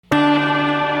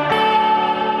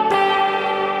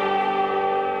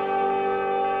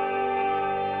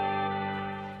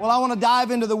Well, I want to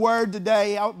dive into the Word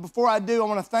today. Before I do, I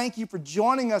want to thank you for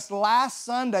joining us last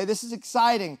Sunday. This is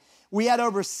exciting. We had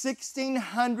over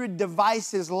 1,600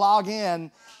 devices log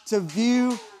in to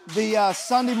view the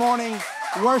Sunday morning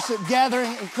worship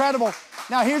gathering. Incredible.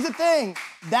 Now, here's the thing.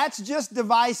 That's just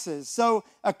devices. So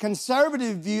a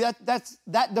conservative view,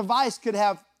 that device could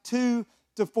have 2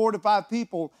 to 4 to 5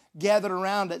 people gathered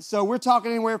around it. So we're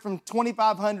talking anywhere from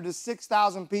 2,500 to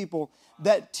 6,000 people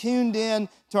that tuned in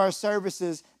to our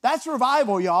services. That's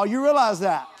revival, y'all. You realize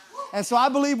that? And so I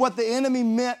believe what the enemy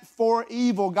meant for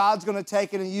evil, God's going to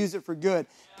take it and use it for good.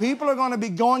 People are going to be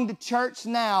going to church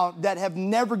now that have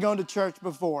never gone to church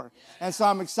before. And so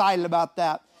I'm excited about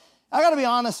that. I got to be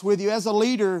honest with you. As a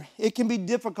leader, it can be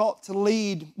difficult to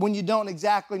lead when you don't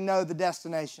exactly know the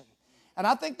destination. And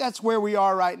I think that's where we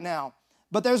are right now.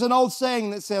 But there's an old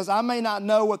saying that says, I may not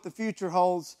know what the future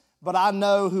holds, but I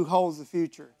know who holds the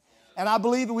future. And I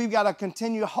believe that we've got to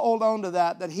continue to hold on to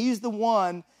that He's the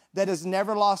one that has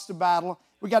never lost a battle.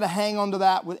 We've got to hang on to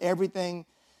that with everything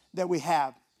that we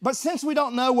have. But since we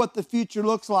don't know what the future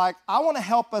looks like, I want to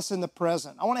help us in the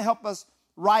present. I want to help us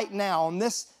right now on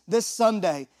this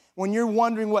Sunday. When you're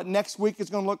wondering what next week is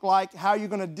going to look like, how you're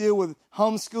going to deal with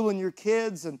homeschooling your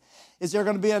kids, and is there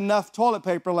going to be enough toilet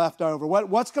paper left over?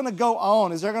 What's going to go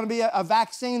on? Is there going to be a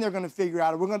vaccine they're going to figure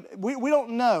out? We don't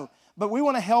know, but we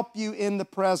want to help you in the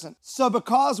present. So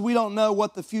because we don't know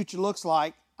what the future looks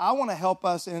like, I want to help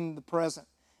us in the present.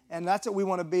 And that's what we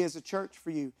want to be as a church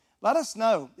for you. Let us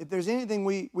know if there's anything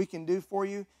we can do for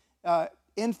you.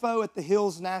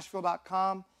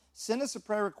 info@thehillsnashville.com. Send us a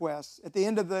prayer request. At the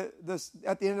end of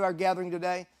our gathering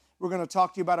today, we're going to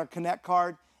talk to you about our Connect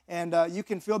card. And you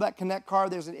can fill that Connect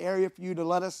card. There's an area for you to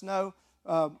let us know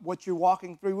what you're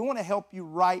walking through. We want to help you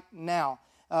right now.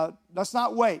 Let's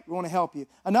not wait. We want to help you.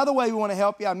 Another way we want to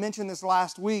help you, I mentioned this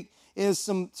last week, is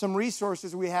some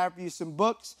resources we have for you, some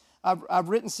books. I've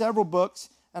written several books,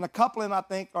 and a couple of them I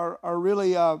think are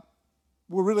really will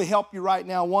really help you right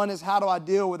now. One is How Do I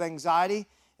Deal with Anxiety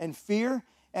and Fear?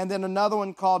 And then another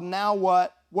one called Now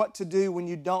What? What to Do When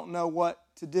You Don't Know What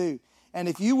to Do. And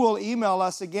if you will email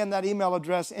us, again, that email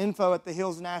address,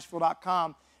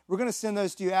 info@thehillsnashville.com, we're going to send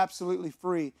those to you absolutely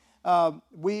free.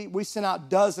 We sent out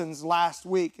dozens last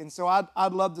week, and so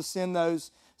I'd love to send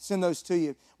those to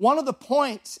you. One of the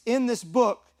points in this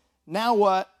book, Now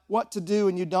What to Do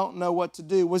When You Don't Know What to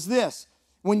Do, was this.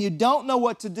 When you don't know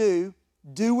what to do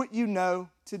what you know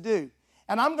to do.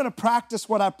 And I'm going to practice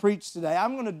what I preach today.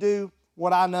 I'm going to do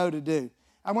what I know to do.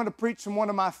 I'm going to preach from one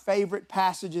of my favorite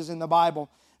passages in the Bible.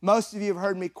 Most of you have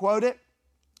heard me quote it,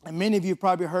 and many of you have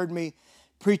probably heard me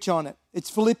preach on it. It's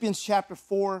Philippians chapter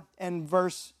 4 and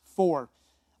verse 4.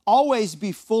 Always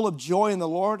be full of joy in the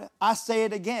Lord. I say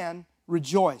it again,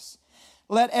 rejoice.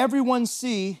 Let everyone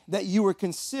see that you are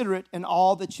considerate in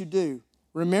all that you do.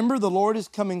 Remember, the Lord is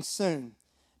coming soon.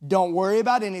 Don't worry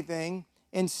about anything.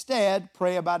 Instead,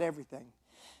 pray about everything.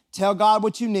 Tell God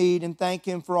what you need and thank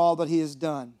Him for all that He has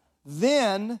done.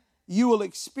 Then you will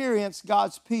experience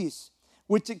God's peace,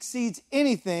 which exceeds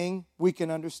anything we can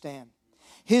understand.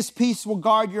 His peace will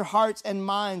guard your hearts and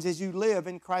minds as you live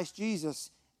in Christ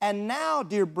Jesus. And now,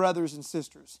 dear brothers and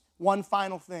sisters, one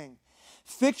final thing.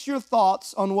 Fix your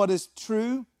thoughts on what is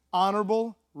true,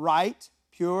 honorable, right,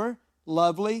 pure,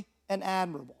 lovely, and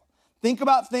admirable. Think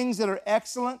about things that are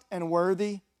excellent and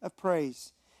worthy of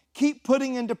praise. Keep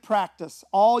putting into practice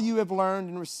all you have learned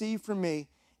and received from me,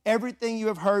 everything you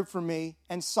have heard from me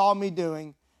and saw me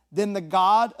doing. Then the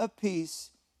God of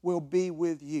peace will be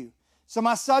with you. So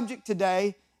my subject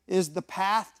today is the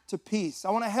path to peace.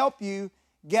 I want to help you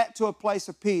get to a place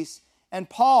of peace. And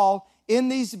Paul, in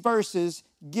these verses,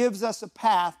 gives us a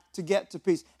path to get to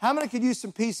peace. How many could use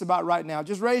some peace about right now?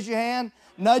 Just raise your hand,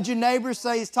 nudge your neighbor,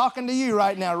 say he's talking to you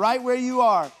right now, right where you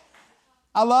are.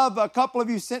 I love a couple of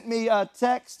you sent me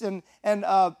text and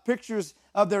pictures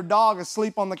of their dog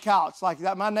asleep on the couch. Like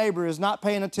that, my neighbor is not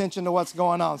paying attention to what's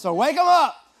going on. So wake them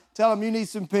up. Tell them you need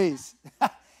some peace.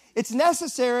 It's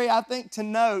necessary, I think, to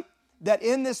note that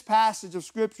in this passage of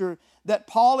Scripture that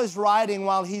Paul is writing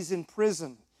while he's in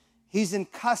prison. He's in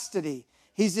custody.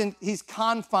 He's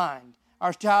confined.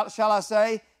 Or shall I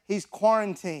say, he's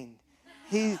quarantined.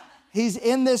 He's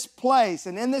in this place.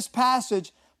 And in this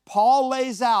passage, Paul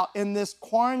lays out in this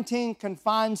quarantine,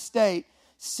 confined state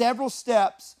several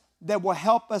steps that will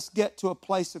help us get to a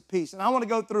place of peace. And I want to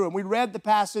go through them. We read the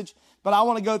passage, but I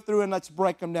want to go through and let's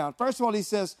break them down. First of all, he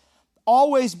says,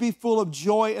 always be full of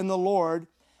joy in the Lord.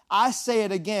 I say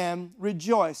it again,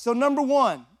 rejoice. So number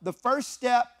one, the first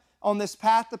step on this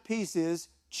path to peace is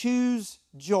choose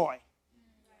joy.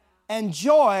 And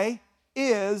joy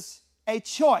is a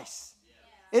choice.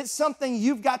 It's something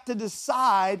you've got to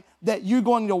decide that you're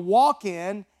going to walk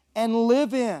in and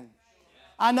live in.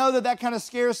 I know that kind of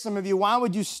scares some of you. Why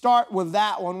would you start with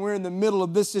that when we're in the middle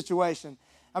of this situation?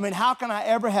 I mean, how can I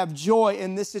ever have joy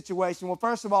in this situation? Well,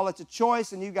 first of all, it's a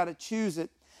choice and you've got to choose it.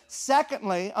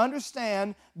 Secondly,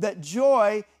 understand that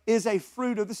joy is a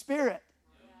fruit of the Spirit.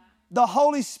 The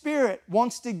Holy Spirit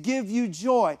wants to give you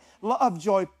joy, love,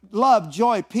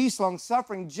 joy, peace,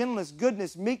 long-suffering, gentleness,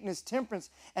 goodness, meekness, temperance,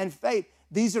 and faith.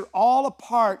 These are all a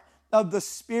part of the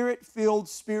Spirit-filled,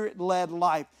 Spirit-led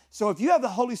life. So if you have the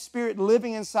Holy Spirit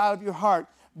living inside of your heart,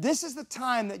 this is the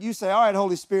time that you say, all right,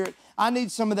 Holy Spirit, I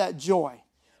need some of that joy.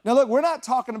 Now look, we're not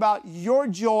talking about your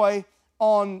joy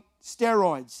on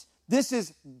steroids. This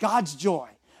is God's joy,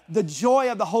 the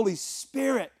joy of the Holy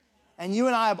Spirit. And you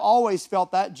and I have always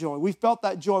felt that joy. We've felt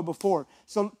that joy before.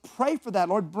 So pray for that.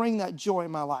 Lord, bring that joy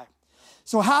in my life.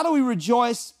 So how do we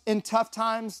rejoice in tough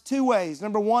times? 2 ways.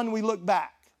 Number 1, we look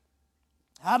back.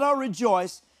 How do I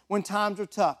rejoice when times are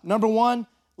tough? Number 1,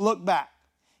 look back.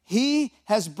 He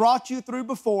has brought you through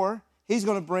before. He's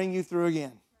going to bring you through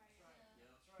again.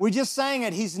 We just sang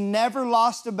it. He's never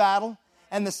lost a battle.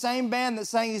 And the same band that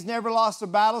sang He's Never Lost a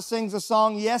Battle sings a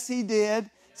song, Yes, He Did,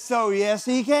 so yes,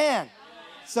 He can.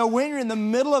 So when you're in the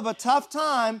middle of a tough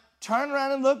time, turn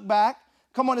around and look back.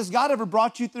 Come on, has God ever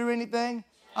brought you through anything?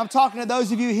 I'm talking to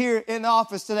those of you here in the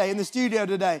office today, in the studio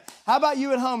today. How about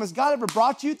you at home? Has God ever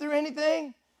brought you through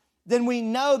anything? Then we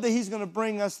know that He's going to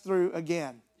bring us through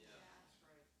again.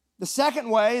 The second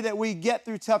way that we get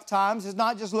through tough times is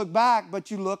not just look back,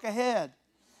 but you look ahead.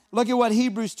 Look at what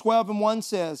Hebrews 12:1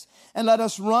 says. And let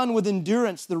us run with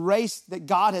endurance the race that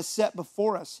God has set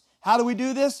before us. How do we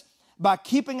do this? By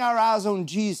keeping our eyes on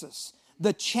Jesus,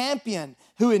 the champion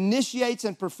who initiates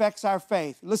and perfects our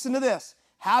faith. Listen to this.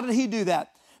 How did He do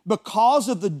that? Because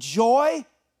of the joy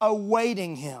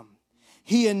awaiting Him.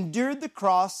 He endured the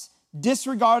cross,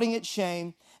 disregarding its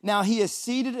shame. Now He is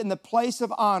seated in the place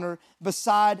of honor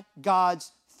beside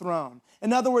God's throne.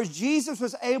 In other words, Jesus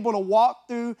was able to walk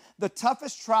through the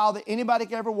toughest trial that anybody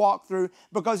could ever walk through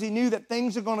because He knew that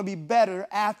things are going to be better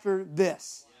after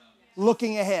this.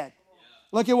 Looking ahead.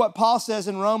 Look at what Paul says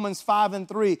in Romans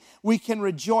 5:3. We can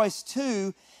rejoice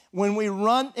too when we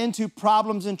run into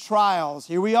problems and trials.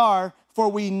 Here we are. For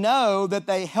we know that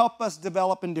they help us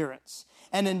develop endurance.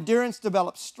 And endurance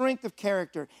develops strength of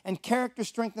character. And character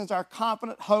strengthens our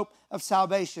confident hope of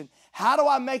salvation. How do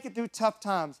I make it through tough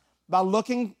times? By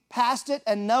looking past it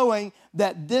and knowing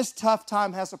that this tough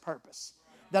time has a purpose.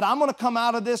 That I'm going to come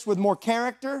out of this with more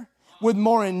character, with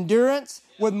more endurance,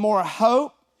 with more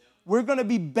hope. We're going to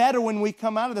be better when we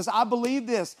come out of this. I believe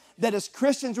this, that as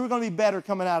Christians, we're going to be better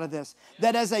coming out of this.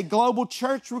 That as a global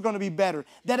church, we're going to be better.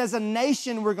 That as a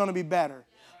nation, we're going to be better.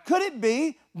 Could it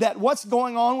be that what's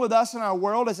going on with us in our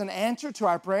world is an answer to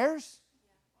our prayers?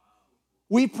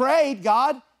 We prayed,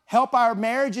 God, help our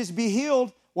marriages be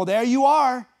healed. Well, there you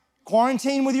are,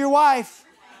 quarantine with your wife.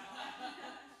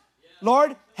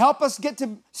 Lord, help us get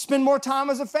to spend more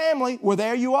time as a family. Well,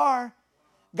 there you are.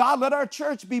 God, let our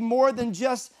church be more than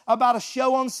just about a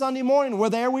show on Sunday morning. Well,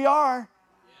 there we are.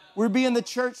 We're being the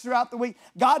church throughout the week.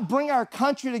 God, bring our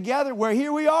country together where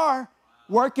here we are,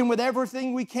 working with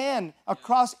everything we can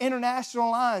across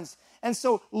international lines. And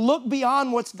so look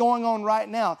beyond what's going on right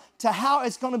now to how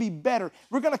it's going to be better.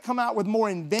 We're going to come out with more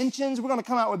inventions. We're going to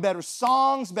come out with better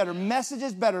songs, better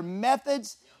messages, better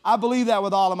methods. I believe that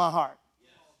with all of my heart.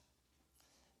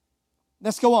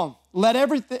 Let's go on. Let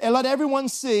everyone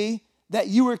see that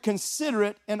you are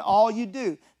considerate in all you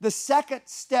do. The second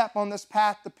step on this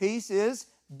path to peace is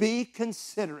be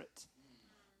considerate.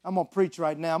 I'm going to preach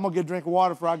right now. I'm going to get a drink of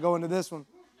water before I go into this one.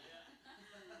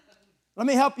 Let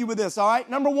me help you with this, all right?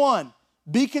 Number 1,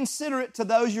 be considerate to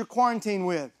those you're quarantined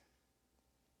with.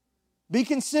 Be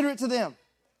considerate to them.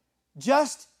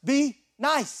 Just be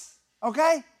nice,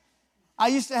 okay? I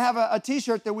used to have a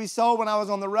T-shirt that we sold when I was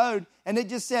on the road, and it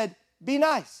just said, be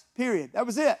nice, period. That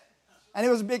was it.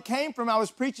 And it came from, I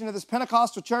was preaching to this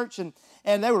Pentecostal church, and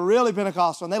they were really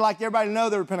Pentecostal, and they liked everybody to know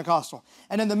they were Pentecostal.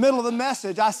 And in the middle of the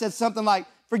message, I said something like,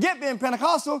 forget being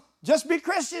Pentecostal, just be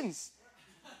Christians.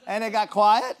 And it got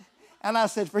quiet, and I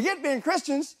said, forget being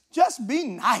Christians, just be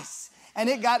nice. And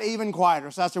it got even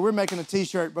quieter. So I said, we're making a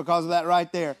T-shirt because of that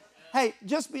right there. Hey,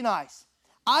 just be nice.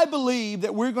 I believe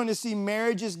that we're going to see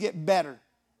marriages get better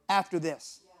after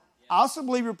this. I also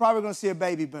believe we're probably going to see a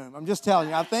baby boom. I'm just telling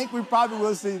you. I think we probably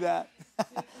will see that.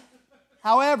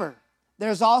 However,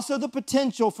 there's also the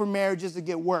potential for marriages to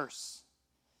get worse.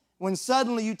 When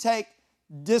suddenly you take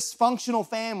dysfunctional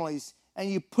families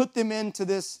and you put them into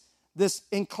this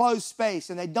enclosed space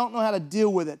and they don't know how to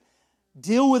deal with it.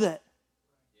 Deal with it.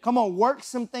 Come on, work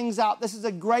some things out. This is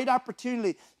a great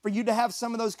opportunity for you to have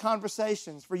some of those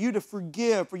conversations, for you to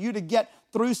forgive, for you to get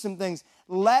through some things.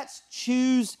 Let's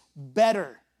choose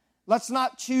better. Let's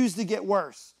not choose to get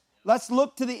worse. Let's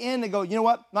look to the end and go, you know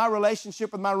what? My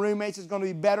relationship with my roommates is going to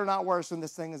be better, not worse, when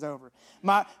this thing is over.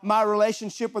 My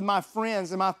relationship with my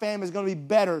friends and my family is going to be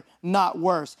better, not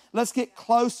worse. Let's get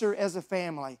closer as a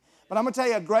family. But I'm going to tell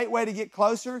you a great way to get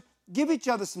closer. Give each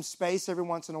other some space every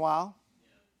once in a while.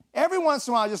 Every once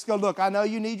in a while, just go, look, I know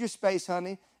you need your space,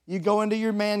 honey. You go into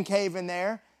your man cave in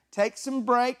there. Take some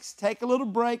breaks. Take a little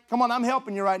break. Come on, I'm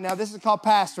helping you right now. This is called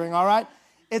pastoring, all right?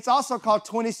 It's also called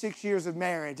 26 years of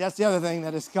marriage. That's the other thing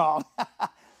that it's called.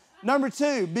 Number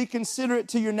 2, be considerate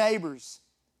to your neighbors.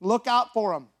 Look out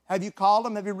for them. Have you called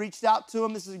them? Have you reached out to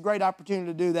them? This is a great opportunity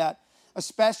to do that,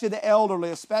 especially the elderly,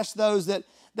 especially those that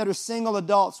are single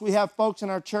adults. We have folks in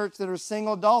our church that are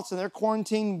single adults, and they're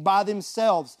quarantined by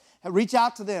themselves. Reach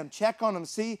out to them, check on them,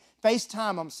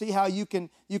 FaceTime them, see how you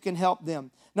can help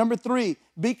them. Number 3,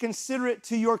 be considerate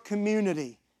to your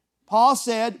community. Paul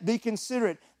said, be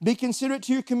considerate. Be considerate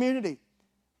to your community.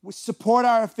 We support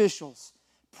our officials.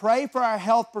 Pray for our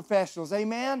health professionals.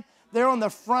 Amen? They're on the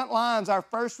front lines, our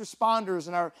first responders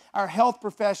and our health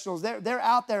professionals. They're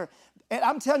out there. And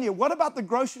I'm telling you, what about the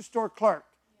grocery store clerk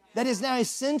that is now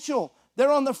essential?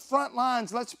 They're on the front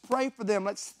lines. Let's pray for them.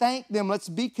 Let's thank them. Let's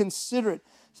be considerate.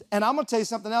 And I'm going to tell you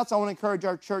something else I want to encourage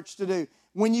our church to do.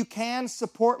 When you can,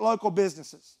 support local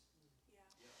businesses.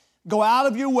 Go out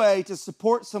of your way to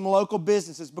support some local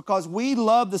businesses because we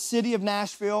love the city of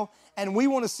Nashville and we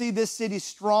want to see this city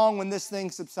strong when this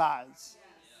thing subsides.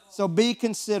 So be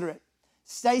considerate.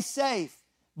 Stay safe,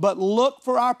 but look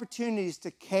for opportunities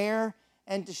to care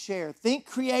and to share. Think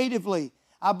creatively.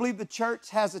 I believe the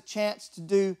church has a chance to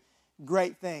do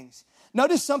great things.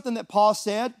 Notice something that Paul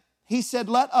said. He said,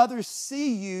 let others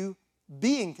see you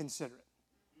being considerate.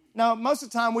 Now, most of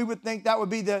the time we would think that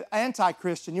would be the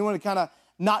anti-Christian. You want to kind of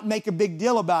not make a big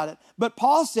deal about it. But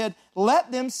Paul said,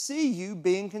 let them see you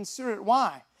being considerate.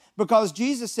 Why? Because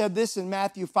Jesus said this in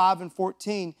Matthew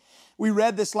 5:14. We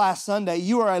read this last Sunday.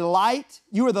 You are a light.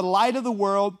 You are the light of the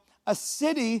world. A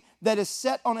city that is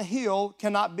set on a hill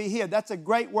cannot be hid. That's a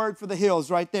great word for the hills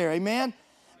right there. Amen?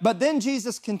 But then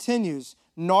Jesus continues,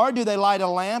 nor do they light a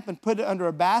lamp and put it under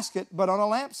a basket, but on a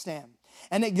lampstand.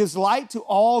 And it gives light to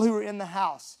all who are in the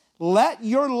house. Let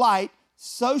your light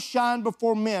so shine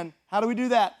before men. How do we do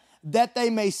that? That they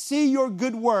may see your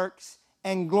good works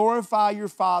and glorify your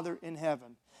Father in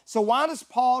heaven. So why does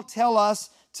Paul tell us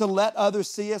to let others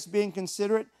see us being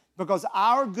considerate? Because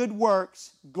our good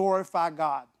works glorify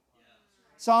God.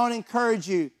 So I want to encourage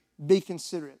you, be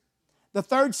considerate. The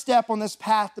third step on this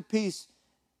path to peace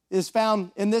is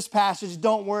found in this passage,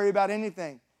 don't worry about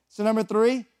anything. So number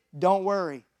 3, don't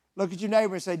worry. Look at your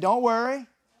neighbor and say, don't worry.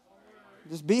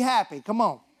 Just be happy. Come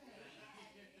on.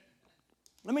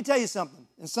 Let me tell you something.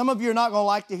 And some of you are not going to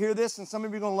like to hear this, and some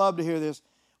of you are going to love to hear this.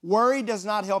 Worry does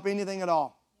not help anything at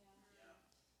all.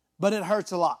 But it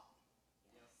hurts a lot.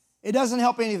 It doesn't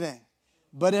help anything,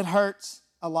 but it hurts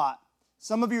a lot.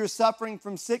 Some of you are suffering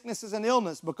from sicknesses and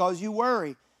illness because you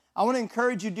worry. I want to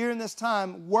encourage you during this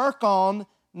time, work on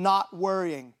not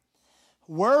worrying.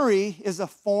 Worry is a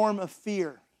form of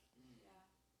fear.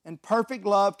 And perfect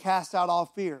love casts out all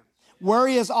fear.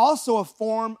 Worry is also a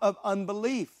form of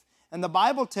unbelief. And the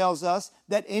Bible tells us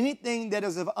that anything that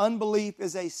is of unbelief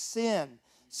is a sin.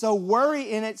 So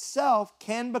worry in itself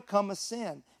can become a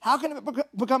sin. How can it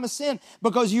become a sin?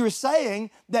 Because you're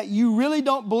saying that you really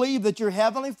don't believe that your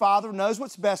Heavenly Father knows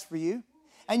what's best for you.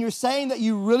 And you're saying that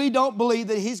you really don't believe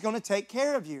that He's going to take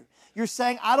care of you. You're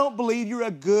saying, I don't believe you're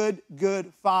a good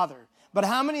Father. But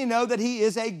how many know that He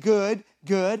is a good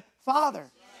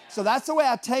Father? So that's the way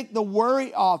I take the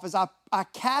worry off, is I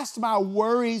cast my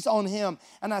worries on Him.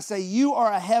 And I say, you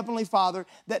are a Heavenly Father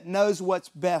that knows what's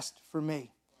best for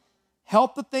me.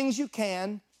 Help the things you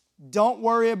can. Don't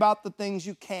worry about the things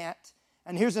you can't.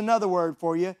 And here's another word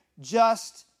for you.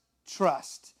 Just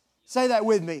trust. Say that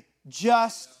with me.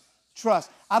 Just trust.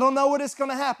 I don't know when it's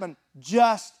going to happen.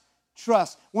 Just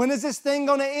trust. When is this thing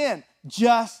going to end?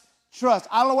 Just trust.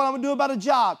 I don't know what I'm going to do about a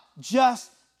job.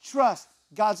 Just trust.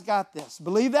 God's got this.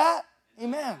 Believe that?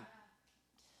 Amen.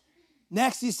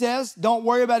 Next, he says, don't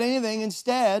worry about anything.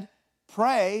 Instead,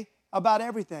 pray about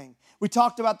everything. We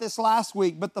talked about this last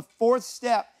week, but the fourth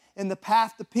step in the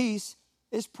path to peace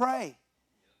is pray.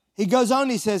 He goes on,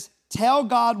 he says, tell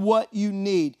God what you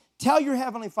need. Tell your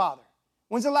Heavenly Father.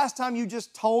 When's the last time you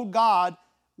just told God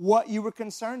what you were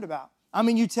concerned about? I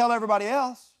mean, you tell everybody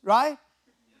else, right?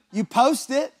 You post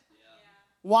it.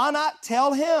 Why not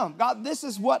tell Him, God, this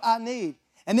is what I need.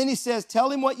 And then he says,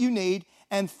 tell Him what you need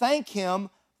and thank Him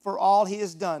for all he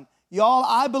has done. Y'all,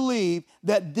 I believe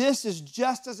that this is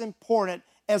just as important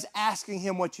as asking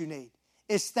him what you need.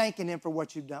 It's thanking him for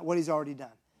what you've done, what he's already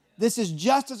done. This is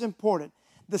just as important.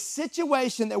 The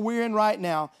situation that we're in right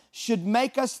now should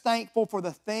make us thankful for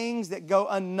the things that go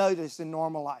unnoticed in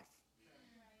normal life.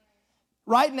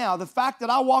 Right now, the fact that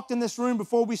I walked in this room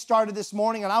before we started this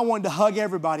morning and I wanted to hug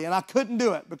everybody and I couldn't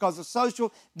do it because of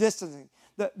social distancing.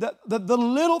 The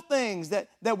little things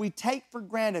that we take for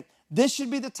granted, this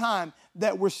should be the time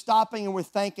that we're stopping and we're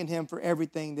thanking him for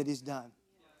everything that he's done.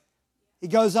 He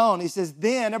goes on, he says,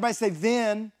 then, everybody say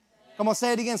then. Come on,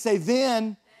 say it again, say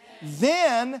then.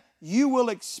 Then you will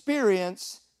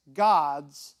experience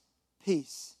God's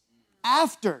peace.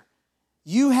 After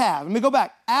you have, let me go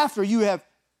back, after you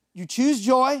choose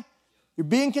joy, you're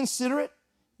being considerate,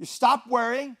 you stop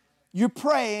worrying, you're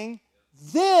praying,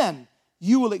 then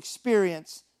you will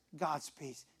experience God's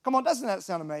peace. Come on, doesn't that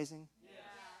sound amazing?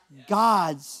 Yeah.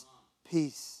 God's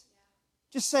peace.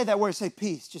 Just say that word, say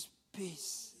peace, just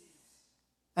peace.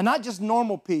 And not just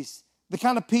normal peace, the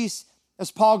kind of peace,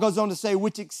 as Paul goes on to say,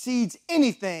 which exceeds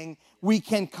anything we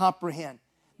can comprehend.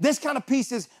 This kind of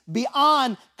peace is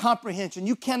beyond comprehension.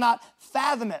 You cannot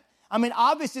fathom it. I mean,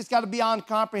 obviously it's got to be beyond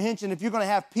comprehension if you're going to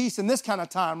have peace in this kind of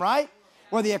time, right?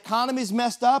 Where the economy's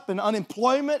messed up and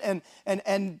unemployment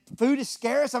and food is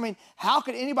scarce. I mean, how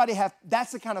could anybody have,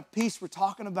 that's the kind of peace we're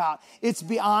talking about. It's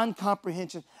beyond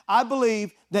comprehension. I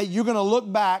believe that you're going to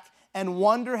look back and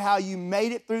wonder how you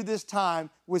made it through this time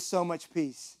with so much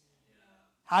peace.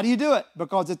 How do you do it?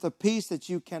 Because it's a peace that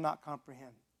you cannot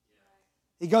comprehend.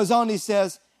 He goes on, he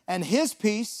says, and his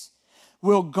peace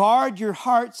will guard your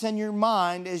hearts and your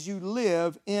mind as you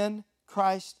live in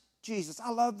Christ Jesus.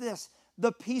 I love this.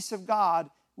 The peace of God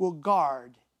will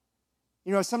guard.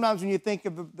 You know, sometimes when you think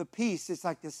of the peace, it's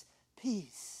like this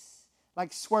peace,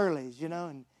 like swirlies, you know,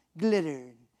 and glitter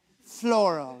and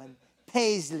floral and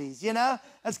paisleys, you know?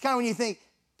 That's kind of when you think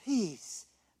peace.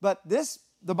 But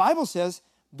the Bible says,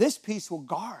 this peace will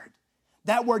guard.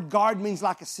 That word guard means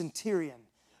like a centurion,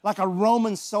 like a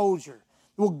Roman soldier.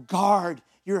 It will guard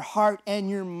your heart and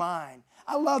your mind.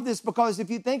 I love this because if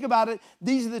you think about it,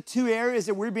 these are the two areas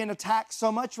that we're being attacked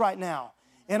so much right now.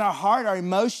 In our heart, our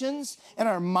emotions, and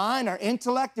our mind, our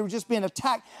intellect, they're just being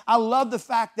attacked. I love the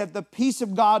fact that the peace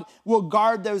of God will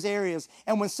guard those areas.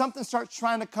 And when something starts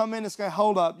trying to come in, it's going to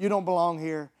hold up. You don't belong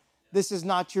here. This is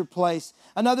not your place.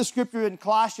 Another scripture in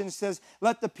Colossians says,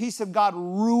 let the peace of God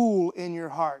rule in your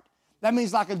heart. That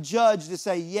means like a judge to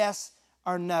say yes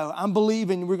or no. I'm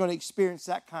believing we're going to experience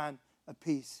that kind of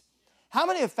peace. How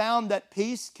many have found that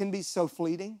peace can be so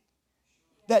fleeting?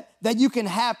 That you can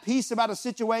have peace about a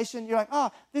situation. You're like,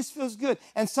 oh, this feels good.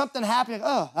 And something happened.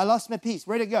 Oh, I lost my peace.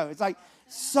 Where'd it go? It's like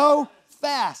so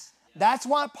fast. That's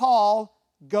why Paul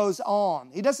goes on.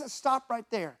 He doesn't stop right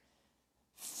there.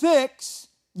 Fix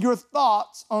your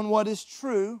thoughts on what is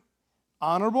true,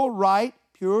 honorable, right,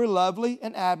 pure, lovely,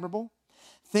 and admirable.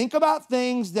 Think about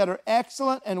things that are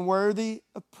excellent and worthy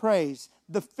of praise.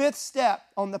 The fifth step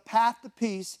on the path to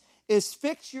peace is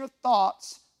fix your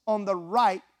thoughts on the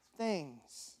right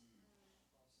things.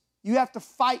 You have to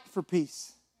fight for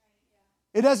peace.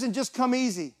 It doesn't just come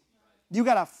easy. You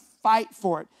got to fight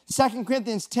for it. 2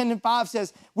 Corinthians 10:5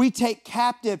 says, we take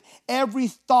captive every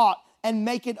thought and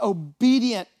make it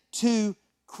obedient to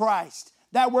Christ.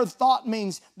 That word thought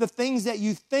means the things that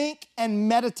you think and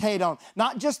meditate on.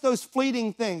 Not just those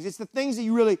fleeting things. It's the things that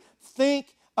you really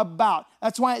think about.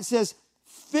 That's why it says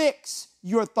fix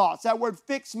your thoughts. That word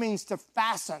fix means to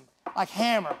fasten, like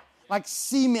hammer, like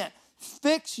cement.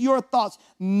 Fix your thoughts.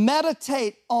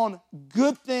 Meditate on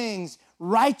good things,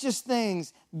 righteous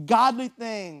things, godly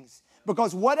things.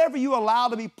 Because whatever you allow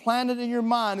to be planted in your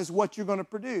mind is what you're going to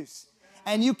produce.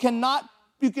 And you cannot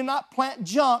plant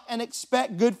junk and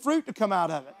expect good fruit to come out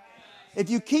of it.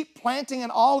 If you keep planting in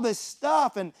all this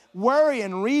stuff and worry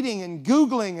and reading and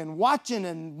Googling and watching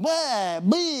and blah,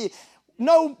 blah,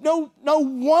 no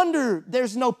wonder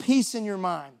there's no peace in your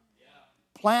mind.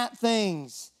 Plant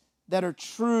things that are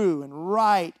true and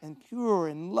right and pure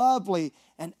and lovely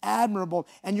and admirable,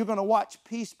 and you're going to watch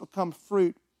peace become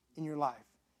fruit in your life.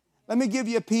 Let me give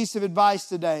you a piece of advice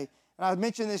today, and I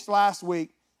mentioned this last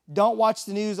week. Don't watch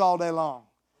the news all day long.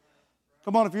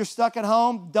 Come on, if you're stuck at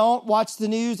home, don't watch the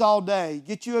news all day.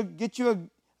 Get you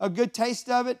a good taste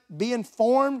of it, be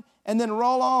informed, and then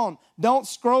roll on. Don't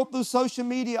scroll through social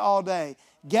media all day.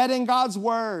 Get in God's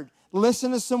Word.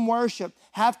 Listen to some worship.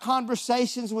 Have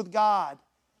conversations with God.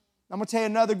 I'm going to tell you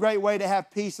another great way to have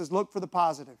peace is look for the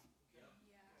positive.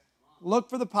 Look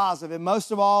for the positive. And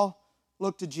most of all,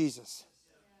 look to Jesus.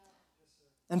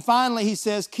 And finally, he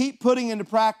says, keep putting into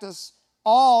practice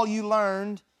all you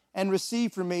learned and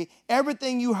receive from me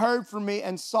everything you heard from me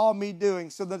and saw me doing.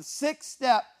 So the sixth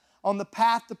step on the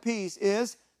path to peace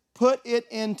is put it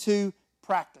into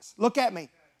practice. Look at me.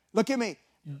 Look at me.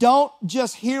 Don't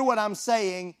just hear what I'm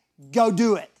saying, go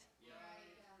do it.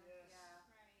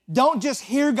 Don't just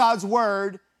hear God's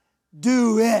word,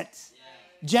 do it.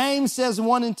 James says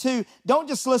 1 and 2, don't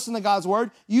just listen to God's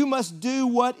word. You must do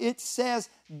what it says.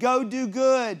 Go do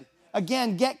good.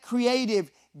 Again, get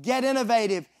creative, get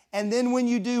innovative. And then when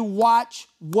you do, watch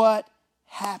what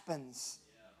happens.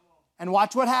 And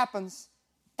watch what happens.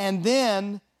 And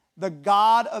then the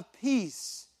God of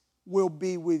peace will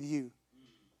be with you.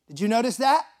 Did you notice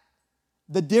that?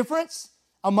 The difference?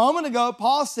 A moment ago,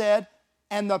 Paul said,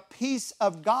 and the peace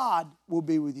of God will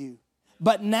be with you.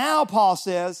 But now Paul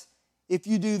says, if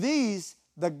you do these,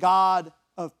 the God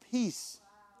of peace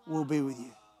will be with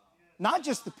you. Not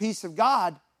just the peace of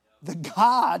God, the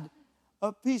God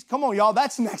of peace. Come on, y'all,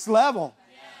 that's next level.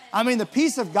 I mean, the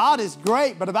peace of God is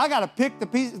great, but if I got to pick the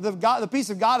peace of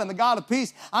God and the God of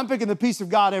peace, I'm picking the peace of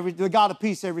God, the God of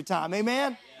peace every time.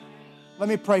 Amen? Let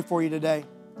me pray for you today.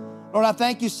 Lord, I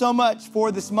thank you so much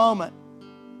for this moment.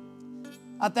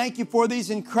 I thank you for these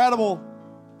incredible,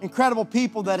 incredible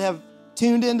people that have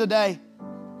tuned in today.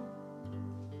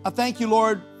 I thank you,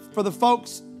 Lord, for the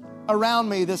folks around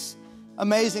me, this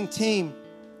amazing team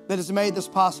that has made this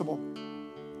possible.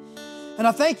 And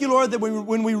I thank you, Lord, that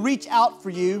when we reach out for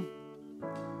you,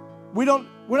 we're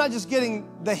not just getting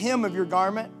the hem of your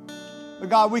garment, but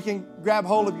God, we can grab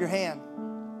hold of your hand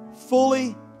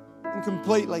fully and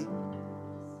completely.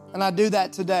 And I do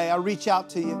that today. I reach out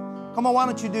to you. Come on, why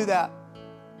don't you do that?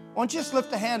 Why don't you just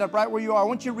lift a hand up right where you are?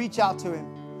 Why don't you reach out to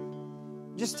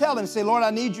him? Just tell him, say, Lord,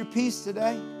 I need your peace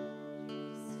today.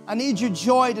 I need your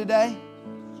joy today.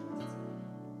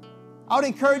 I would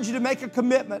encourage you to make a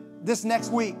commitment this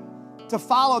next week to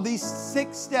follow these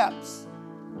 6 steps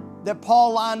that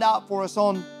Paul lined out for us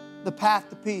on the path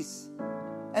to peace.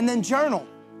 And then journal.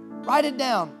 Write it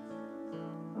down.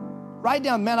 Write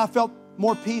down, man, I felt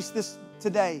more peace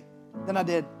today than I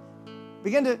did.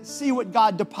 Begin to see what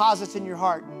God deposits in your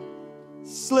heart and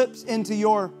slips into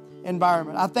your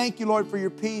environment. I thank you, Lord, for your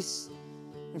peace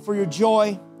and for your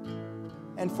joy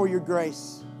and for your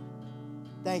grace.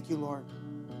 Thank you, Lord.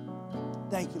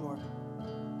 Thank you, Lord.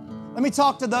 Let me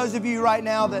talk to those of you right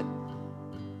now that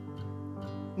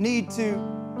need to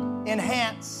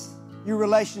enhance your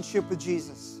relationship with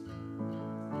Jesus.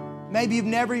 Maybe you've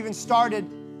never even started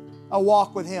a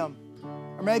walk with him.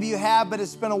 Or maybe you have, but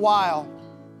it's been a while.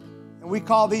 And we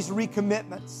call these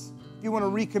recommitments. If you want to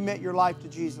recommit your life to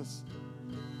Jesus.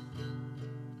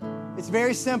 It's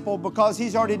very simple because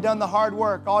he's already done the hard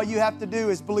work. All you have to do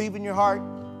is believe in your heart,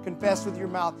 confess with your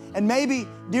mouth. And maybe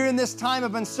during this time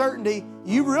of uncertainty,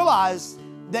 you realize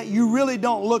that you really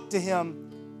don't look to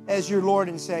him as your Lord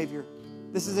and Savior.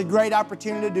 This is a great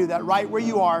opportunity to do that right where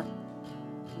you are.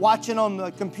 Watching on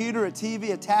the computer, a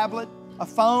TV, a tablet, a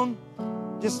phone.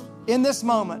 Just in this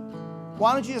moment,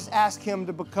 why don't you just ask him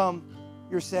to become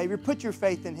your Savior? Put your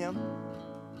faith in him.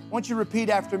 I want you to repeat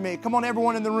after me. Come on,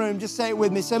 everyone in the room, just say it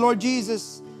with me. Say, Lord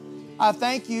Jesus, I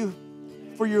thank you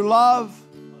for your love,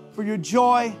 for your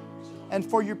joy, and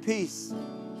for your peace.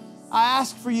 I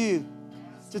ask for you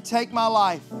to take my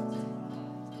life.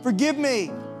 Forgive me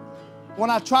when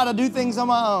I try to do things on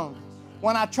my own,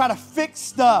 when I try to fix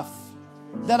stuff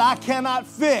that I cannot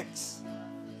fix.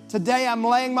 Today I'm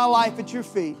laying my life at your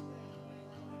feet.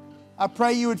 I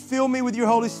pray you would fill me with your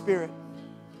Holy Spirit,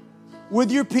 with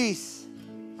your peace,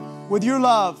 with your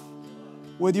love,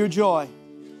 with your joy.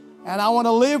 And I want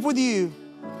to live with you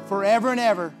forever and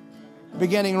ever,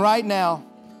 beginning right now,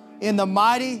 in the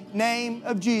mighty name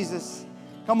of Jesus.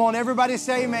 Come on, everybody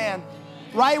say amen.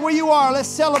 Right where you are, let's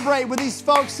celebrate with these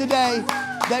folks today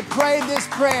that prayed this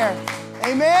prayer.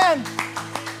 Amen.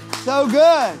 So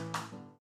good.